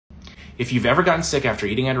If you've ever gotten sick after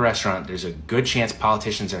eating at a restaurant, there's a good chance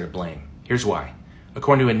politicians are to blame. Here's why.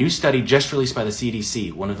 According to a new study just released by the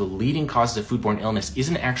CDC, one of the leading causes of foodborne illness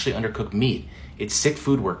isn't actually undercooked meat. It's sick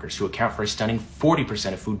food workers, who account for a stunning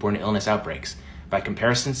 40% of foodborne illness outbreaks. By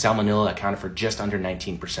comparison, salmonella accounted for just under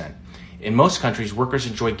 19%. In most countries, workers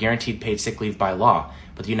enjoy guaranteed paid sick leave by law,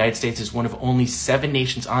 but the United States is one of only 7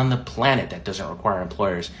 nations on the planet that doesn't require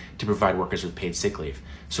employers to provide workers with paid sick leave.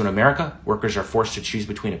 So in America, workers are forced to choose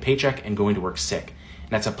between a paycheck and going to work sick.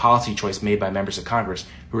 And that's a policy choice made by members of Congress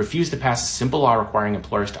who refuse to pass a simple law requiring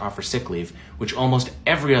employers to offer sick leave, which almost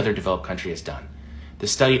every other developed country has done. The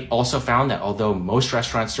study also found that although most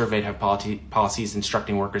restaurants surveyed have policies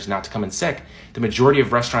instructing workers not to come in sick, the majority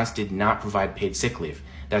of restaurants did not provide paid sick leave.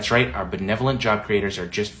 That's right, our benevolent job creators are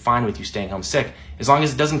just fine with you staying home sick, as long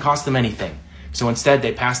as it doesn't cost them anything. So instead,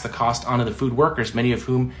 they pass the cost onto the food workers, many of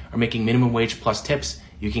whom are making minimum wage plus tips.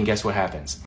 You can guess what happens.